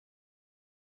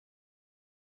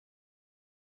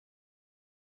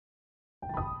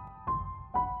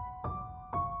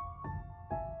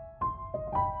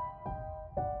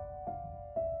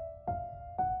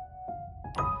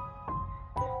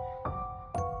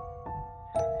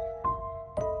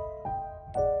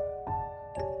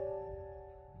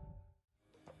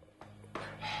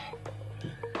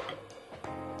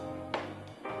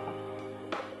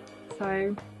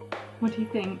So, what do you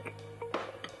think?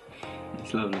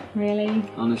 It's lovely. Really?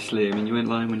 Honestly, I mean, you weren't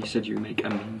lying when you said you would make a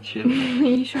mean chip. Are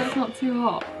you sure it's not too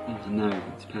hot? Oh, no,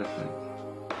 it's perfect.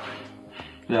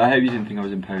 Look, I hope you didn't think I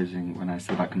was imposing when I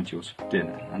said about coming to yours for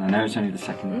dinner. And I know it's only the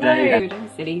second day. No, don't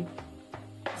be silly.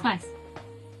 It's nice.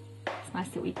 It's nice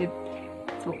that we could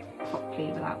talk properly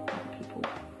without people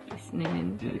listening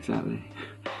in. Yeah, exactly.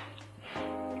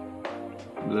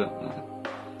 Look,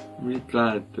 I'm really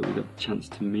glad that we got the chance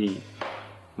to meet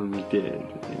when we did.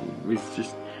 It was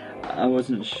just, I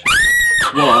wasn't sure.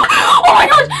 What? Oh my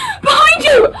god! Behind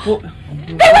you! What?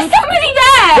 There was somebody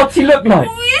there! What's he look like?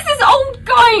 This is old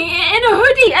guy in a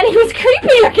hoodie and he was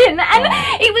creepy looking and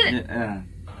it was... Yeah.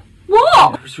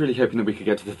 What? I was really hoping that we could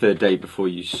get to the third day before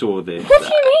you saw this. What do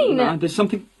you mean? There's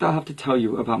something that I have to tell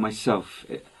you about myself.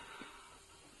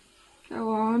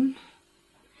 Go on.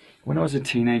 When I was a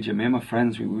teenager, me and my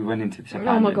friends, we went into this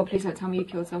abandoned... Oh my god, please don't tell me you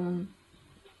killed someone.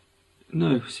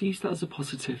 No, see, use that as a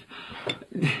positive.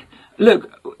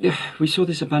 Look, we saw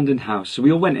this abandoned house, so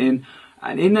we all went in,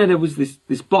 and in there was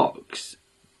this box,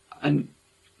 and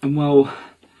well...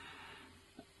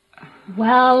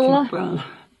 Well,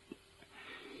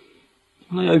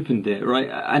 I opened it, right,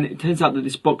 and it turns out that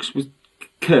this box was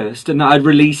cursed, and that I'd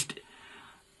released...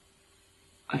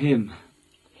 him.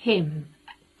 him.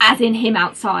 As in him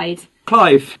outside.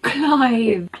 Clive.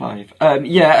 Clive. Clive.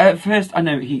 Yeah, at first, I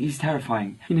know, he's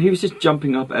terrifying. You know, he was just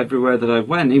jumping up everywhere that I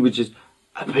went. He would just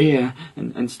appear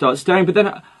and start staring, but then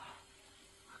I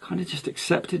kind of just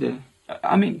accepted it.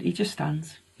 I mean, he just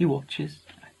stands, he watches.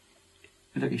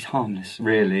 Look, he's harmless,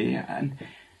 really, and...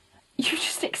 You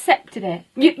just accepted it?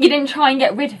 You didn't try and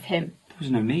get rid of him? There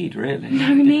was no need, really.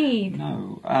 No need?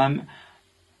 No,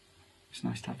 it's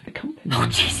nice to have the company. Oh,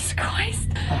 Jesus Christ.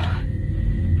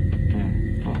 Yeah,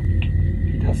 well,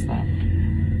 he does that.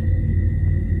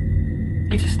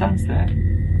 He just stands there,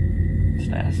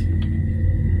 stares.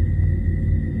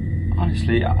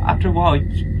 Honestly, after a while,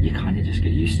 you kind of just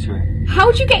get used to it.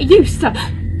 How'd you get used to...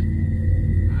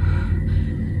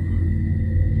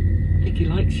 If he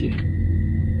likes you.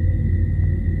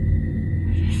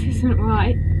 This isn't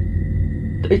right.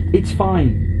 It's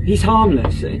fine. He's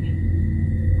harmless.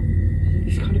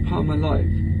 He's kind of part of my life.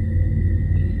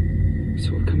 It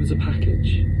sort of come as a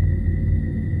package.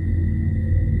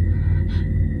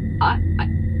 I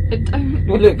don't...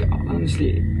 Well, look,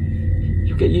 honestly,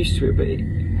 you'll get used to it, but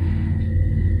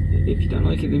if you don't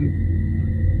like it, then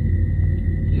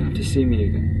you'll have to see me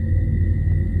again.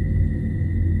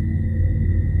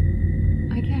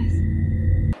 I guess.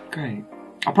 Great.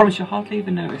 I promise you'll hardly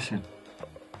even notice him.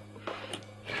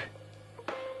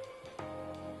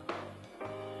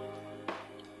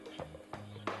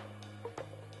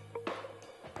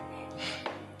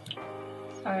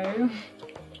 So,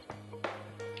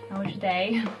 how was your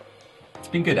day? It's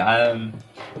been good.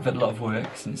 We've had a lot of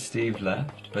work since Steve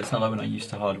left, but it's not like we're not used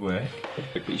to hard work.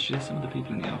 But you should have some of the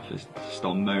people in the office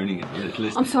start moaning at the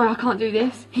littlest. I'm sorry, I can't do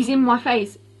this. He's in my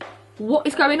face. What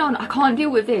is going on? I can't deal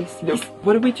with this. No,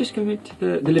 why don't we just go into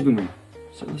the living room?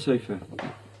 Sit on the sofa.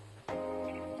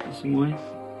 Get some wine.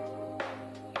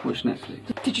 Watch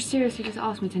Netflix. Did you seriously just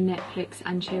ask me to Netflix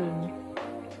and chill?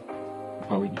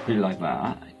 Well, we really like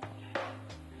that.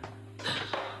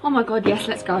 Oh my god, yes,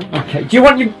 let's go. Okay, do you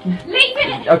want your... Leave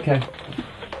it! Okay.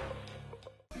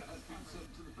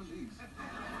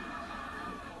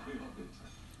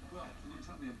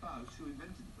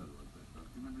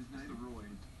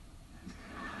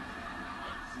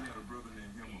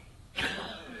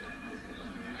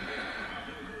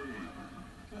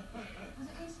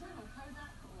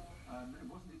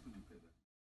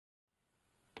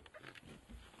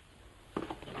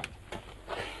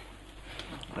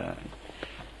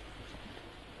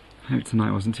 I hope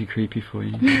tonight wasn't too creepy for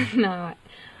you. No, I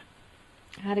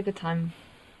had a good time.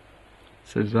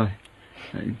 So did I.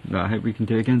 I hope we can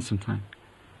do it again sometime.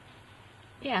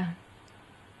 Yeah,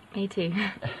 me too.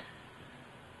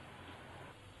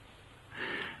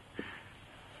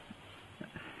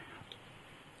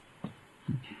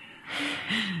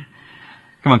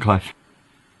 Come on, Clive.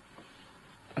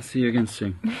 I'll see you again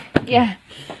soon. Yeah.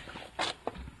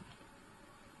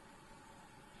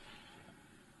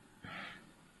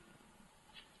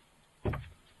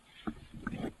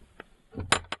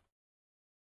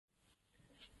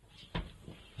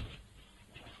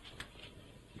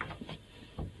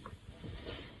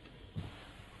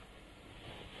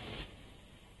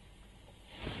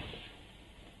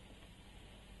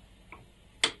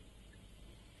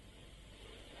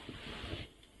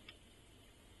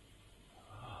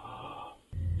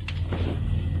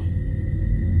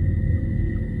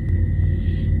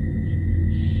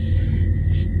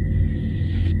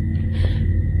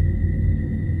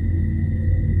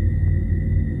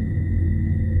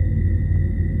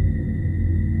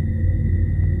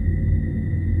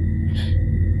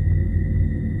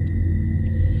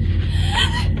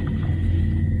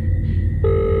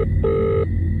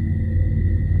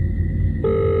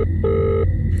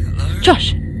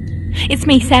 It's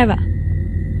me, Sarah.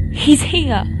 He's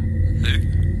here.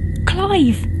 Who?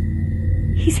 Clive.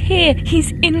 He's here.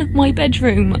 He's in my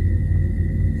bedroom.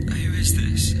 Who is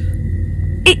this?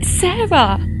 It's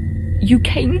Sarah. You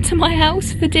came to my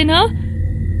house for dinner?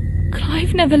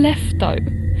 Clive never left though.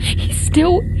 He's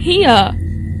still here. I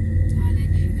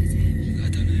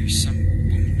don't know, some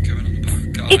woman going on about a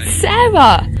guy. It's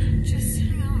Sarah. Just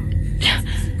hang up. This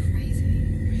is crazy.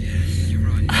 Yeah, you're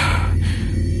right.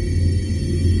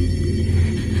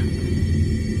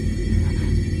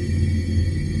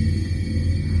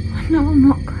 No, I'm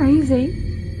not crazy.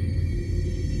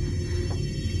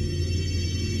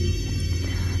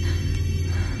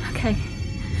 Okay,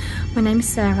 my name's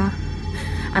Sarah,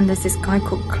 and there's this guy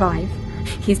called Clive.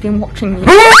 He's been watching me.